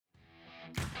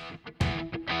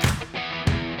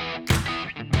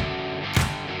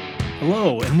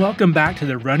Hello, and welcome back to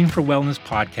the Running for Wellness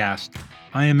podcast.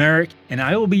 I am Eric, and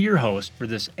I will be your host for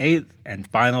this 8th and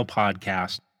final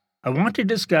podcast. I want to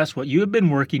discuss what you have been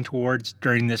working towards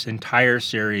during this entire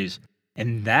series,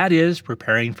 and that is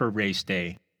preparing for race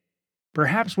day.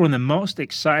 Perhaps one of the most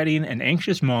exciting and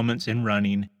anxious moments in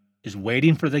running is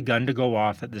waiting for the gun to go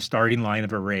off at the starting line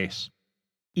of a race.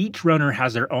 Each runner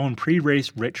has their own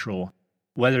pre-race ritual,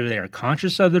 whether they are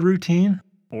conscious of the routine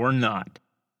or not.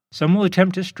 Some will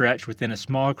attempt to stretch within a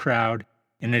small crowd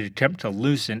in an attempt to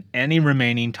loosen any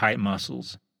remaining tight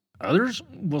muscles. Others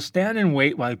will stand and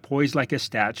wait while poised like a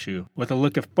statue, with a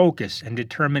look of focus and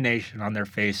determination on their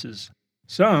faces.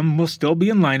 Some will still be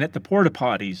in line at the porta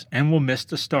potties and will miss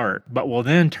the start, but will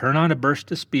then turn on a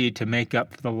burst of speed to make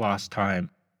up for the lost time.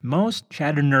 Most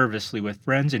chatter nervously with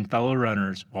friends and fellow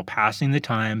runners while passing the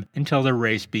time until the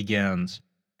race begins.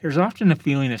 There's often a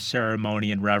feeling of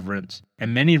ceremony and reverence,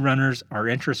 and many runners are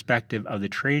introspective of the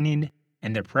training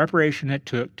and the preparation it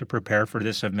took to prepare for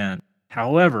this event.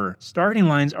 However, starting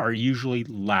lines are usually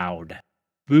loud.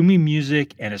 Booming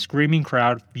music and a screaming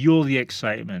crowd fuel the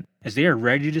excitement as they are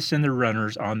ready to send the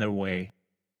runners on their way.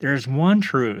 There is one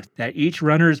truth that each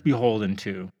runner is beholden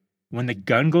to. When the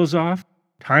gun goes off,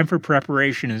 time for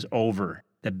preparation is over.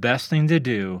 The best thing to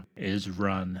do is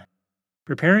run.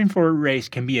 Preparing for a race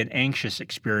can be an anxious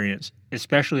experience,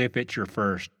 especially if it's your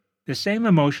first. The same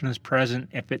emotion is present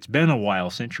if it's been a while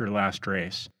since your last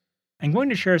race. I'm going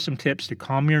to share some tips to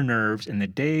calm your nerves in the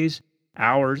days,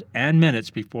 hours, and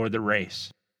minutes before the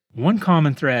race. One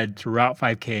common thread throughout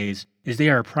 5Ks is they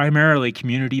are primarily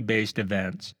community-based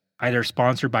events, either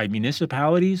sponsored by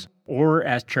municipalities or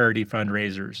as charity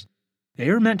fundraisers. They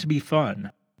are meant to be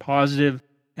fun, positive,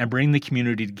 and bring the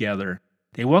community together.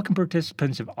 They welcome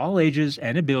participants of all ages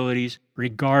and abilities,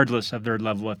 regardless of their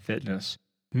level of fitness.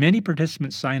 Many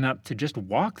participants sign up to just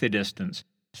walk the distance,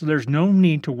 so there's no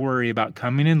need to worry about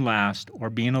coming in last or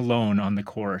being alone on the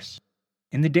course.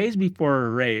 In the days before a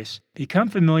race, become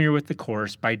familiar with the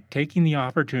course by taking the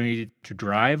opportunity to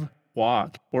drive,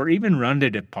 walk, or even run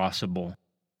it if possible.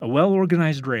 A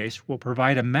well-organized race will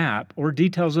provide a map or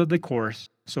details of the course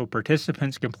so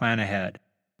participants can plan ahead.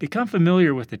 Become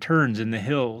familiar with the turns and the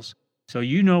hills, so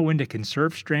you know when to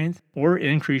conserve strength or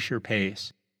increase your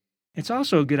pace. It's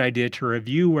also a good idea to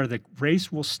review where the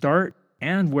race will start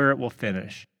and where it will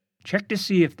finish. Check to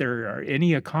see if there are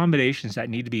any accommodations that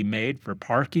need to be made for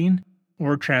parking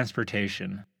or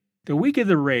transportation. The week of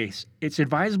the race, it's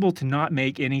advisable to not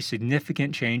make any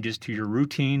significant changes to your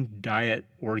routine, diet,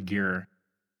 or gear.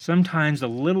 Sometimes the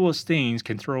littlest things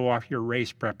can throw off your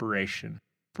race preparation.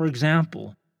 For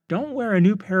example, don't wear a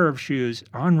new pair of shoes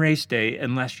on race day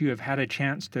unless you have had a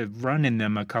chance to run in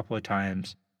them a couple of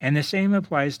times, and the same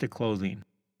applies to clothing.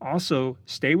 Also,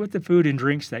 stay with the food and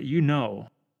drinks that you know.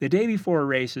 The day before a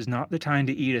race is not the time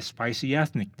to eat a spicy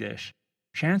ethnic dish.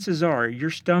 Chances are your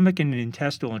stomach and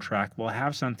intestinal tract will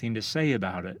have something to say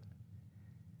about it.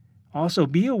 Also,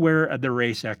 be aware of the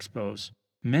race expos.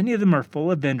 Many of them are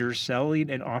full of vendors selling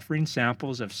and offering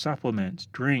samples of supplements,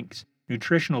 drinks,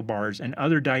 nutritional bars, and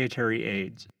other dietary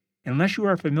aids. Unless you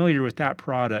are familiar with that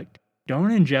product, don't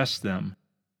ingest them.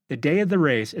 The day of the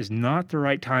race is not the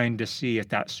right time to see if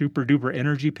that super-duper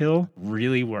energy pill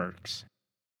really works.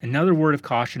 Another word of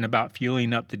caution about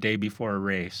fueling up the day before a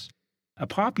race. A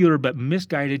popular but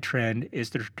misguided trend is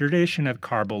the tradition of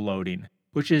carbo loading,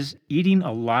 which is eating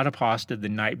a lot of pasta the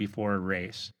night before a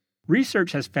race.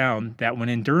 Research has found that when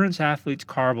endurance athletes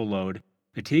carbo load,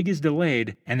 fatigue is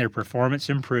delayed and their performance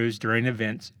improves during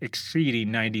events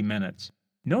exceeding 90 minutes.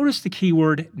 Notice the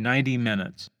keyword 90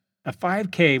 minutes. A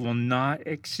 5K will not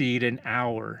exceed an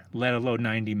hour, let alone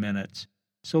 90 minutes.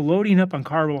 So loading up on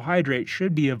carbohydrates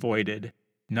should be avoided.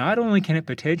 Not only can it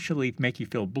potentially make you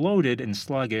feel bloated and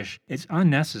sluggish, it's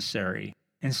unnecessary.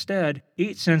 Instead,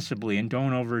 eat sensibly and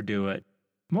don't overdo it.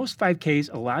 Most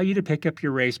 5Ks allow you to pick up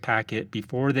your race packet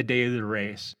before the day of the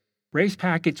race. Race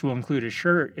packets will include a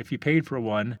shirt if you paid for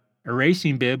one, a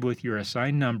racing bib with your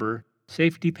assigned number,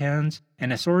 safety pins,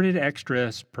 and assorted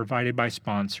extras provided by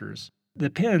sponsors. The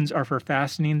pins are for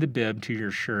fastening the bib to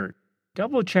your shirt.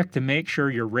 Double check to make sure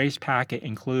your race packet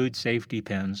includes safety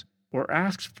pins or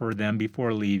asks for them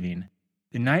before leaving.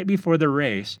 The night before the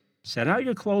race, set out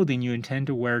your clothing you intend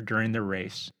to wear during the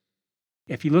race.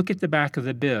 If you look at the back of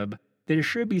the bib, there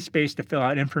should be space to fill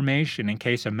out information in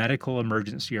case a medical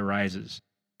emergency arises.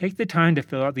 Take the time to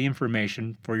fill out the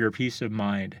information for your peace of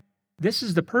mind. This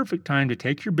is the perfect time to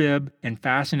take your bib and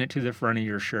fasten it to the front of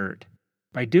your shirt.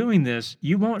 By doing this,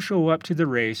 you won't show up to the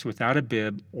race without a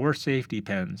bib or safety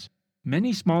pins.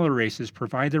 Many smaller races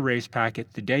provide the race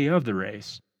packet the day of the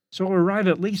race. So arrive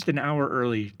at least an hour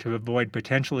early to avoid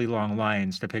potentially long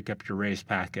lines to pick up your race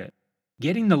packet.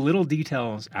 Getting the little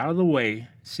details out of the way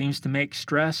seems to make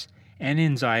stress and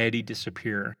anxiety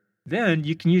disappear. Then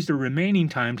you can use the remaining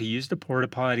time to use the porta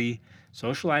potty,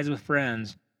 socialize with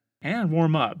friends, and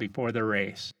warm up before the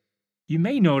race. You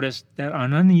may notice that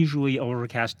on unusually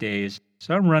overcast days,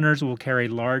 some runners will carry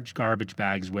large garbage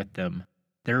bags with them.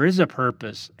 There is a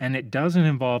purpose, and it doesn't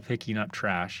involve picking up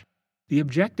trash. The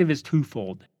objective is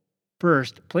twofold.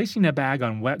 First, placing a bag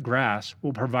on wet grass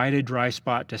will provide a dry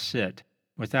spot to sit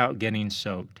without getting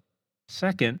soaked.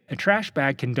 Second, a trash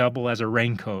bag can double as a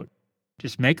raincoat.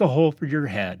 Just make a hole for your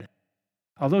head.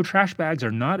 Although trash bags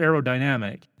are not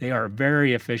aerodynamic, they are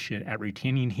very efficient at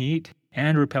retaining heat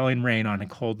and repelling rain on a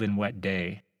cold and wet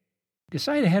day.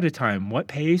 Decide ahead of time what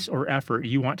pace or effort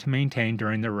you want to maintain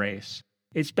during the race.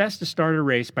 It's best to start a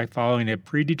race by following a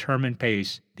predetermined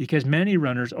pace because many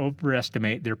runners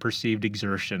overestimate their perceived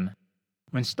exertion.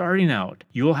 When starting out,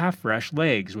 you will have fresh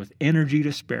legs with energy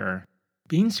to spare.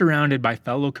 Being surrounded by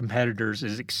fellow competitors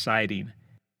is exciting.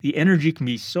 The energy can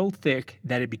be so thick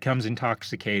that it becomes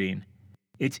intoxicating.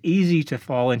 It's easy to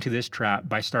fall into this trap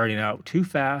by starting out too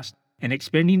fast and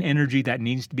expending energy that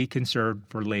needs to be conserved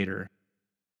for later.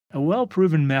 A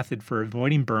well-proven method for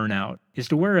avoiding burnout is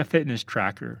to wear a fitness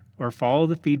tracker or follow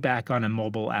the feedback on a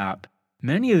mobile app.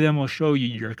 Many of them will show you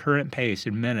your current pace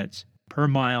in minutes per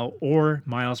mile or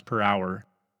miles per hour.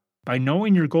 By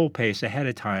knowing your goal pace ahead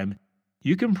of time,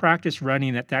 you can practice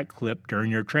running at that clip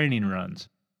during your training runs.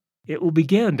 It will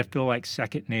begin to feel like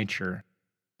second nature.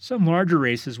 Some larger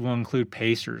races will include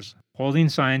pacers, holding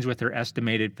signs with their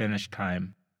estimated finish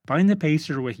time. Find the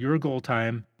pacer with your goal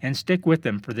time and stick with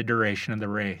them for the duration of the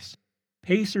race.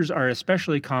 Pacers are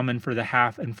especially common for the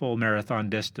half and full marathon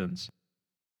distance.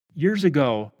 Years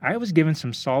ago, I was given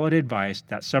some solid advice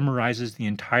that summarizes the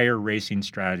entire racing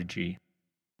strategy.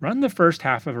 Run the first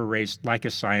half of a race like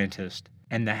a scientist,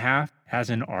 and the half as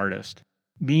an artist.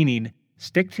 Meaning,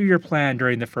 stick to your plan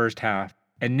during the first half,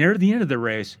 and near the end of the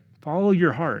race, follow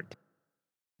your heart.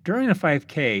 During a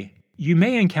 5K, you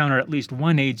may encounter at least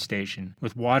one aid station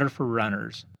with water for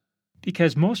runners.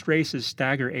 Because most races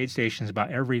stagger aid stations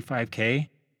about every 5K,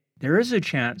 there is a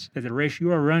chance that the race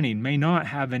you are running may not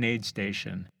have an aid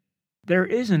station. There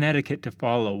is an etiquette to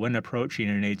follow when approaching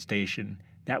an aid station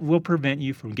that will prevent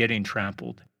you from getting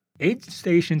trampled. Aid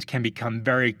stations can become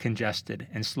very congested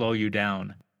and slow you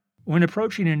down. When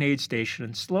approaching an aid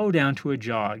station, slow down to a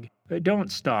jog, but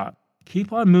don't stop.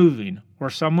 Keep on moving, or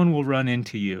someone will run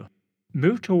into you.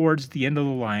 Move towards the end of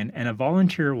the line, and a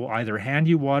volunteer will either hand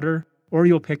you water or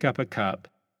you'll pick up a cup.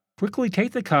 Quickly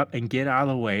take the cup and get out of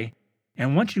the way,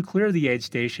 and once you clear the aid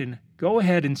station, go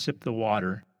ahead and sip the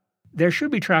water. There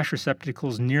should be trash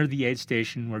receptacles near the aid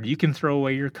station where you can throw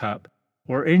away your cup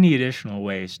or any additional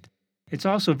waste. It's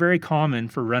also very common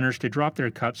for runners to drop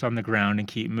their cups on the ground and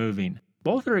keep moving.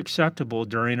 Both are acceptable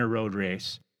during a road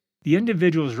race. The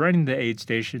individuals running the aid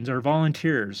stations are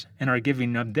volunteers and are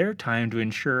giving up their time to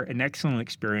ensure an excellent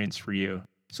experience for you.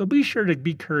 So be sure to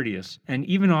be courteous and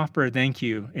even offer a thank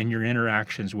you in your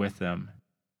interactions with them.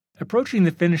 Approaching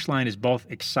the finish line is both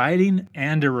exciting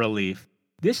and a relief.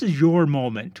 This is your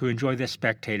moment to enjoy the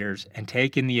spectators and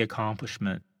take in the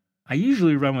accomplishment. I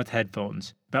usually run with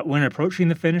headphones, but when approaching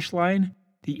the finish line,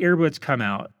 the earbuds come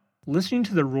out. Listening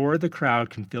to the roar of the crowd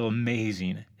can feel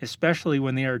amazing, especially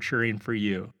when they are cheering for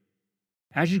you.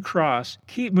 As you cross,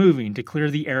 keep moving to clear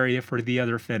the area for the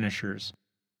other finishers.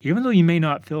 Even though you may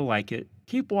not feel like it,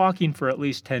 keep walking for at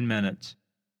least 10 minutes.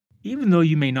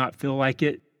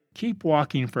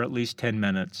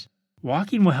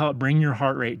 Walking will help bring your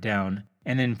heart rate down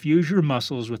and infuse your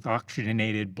muscles with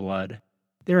oxygenated blood.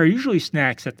 There are usually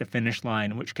snacks at the finish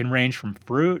line, which can range from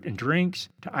fruit and drinks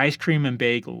to ice cream and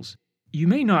bagels. You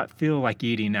may not feel like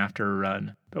eating after a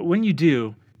run, but when you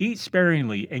do, eat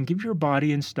sparingly and give your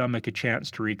body and stomach a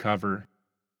chance to recover.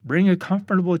 Bring a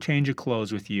comfortable change of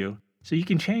clothes with you so you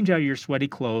can change out your sweaty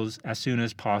clothes as soon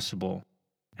as possible.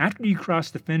 After you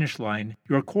cross the finish line,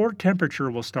 your core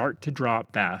temperature will start to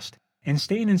drop fast, and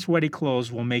staying in sweaty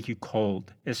clothes will make you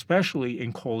cold, especially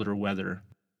in colder weather.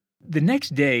 The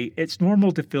next day, it's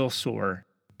normal to feel sore.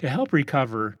 To help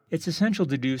recover, it's essential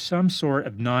to do some sort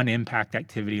of non-impact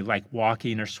activity like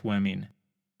walking or swimming.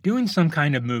 Doing some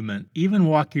kind of movement, even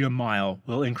walking a mile,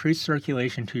 will increase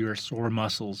circulation to your sore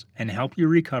muscles and help you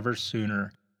recover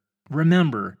sooner.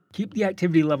 Remember, keep the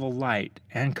activity level light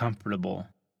and comfortable.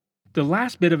 The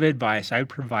last bit of advice I would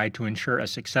provide to ensure a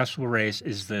successful race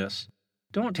is this: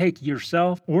 don't take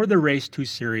yourself or the race too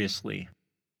seriously.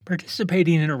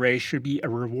 Participating in a race should be a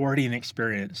rewarding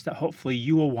experience that hopefully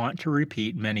you will want to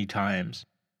repeat many times.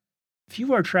 If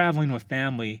you are traveling with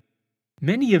family,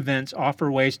 Many events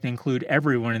offer ways to include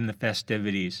everyone in the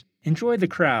festivities. Enjoy the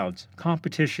crowds,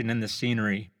 competition, and the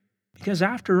scenery. Because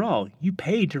after all, you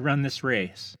paid to run this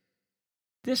race.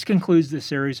 This concludes the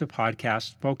series of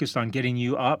podcasts focused on getting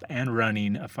you up and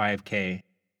running a 5K.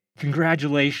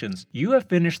 Congratulations, you have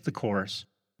finished the course.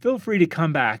 Feel free to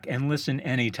come back and listen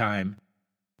anytime.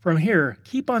 From here,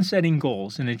 keep on setting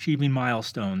goals and achieving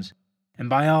milestones. And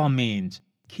by all means,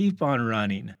 keep on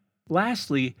running.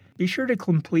 Lastly, be sure to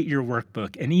complete your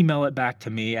workbook and email it back to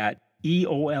me at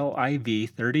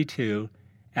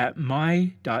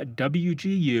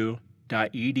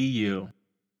eoliv32@my.wgu.edu.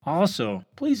 Also,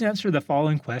 please answer the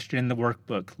following question in the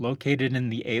workbook located in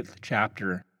the 8th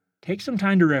chapter. Take some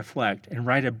time to reflect and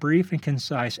write a brief and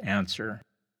concise answer.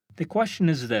 The question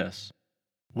is this: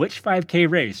 which 5K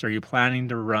race are you planning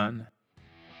to run?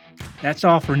 That's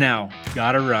all for now.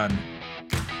 Gotta run.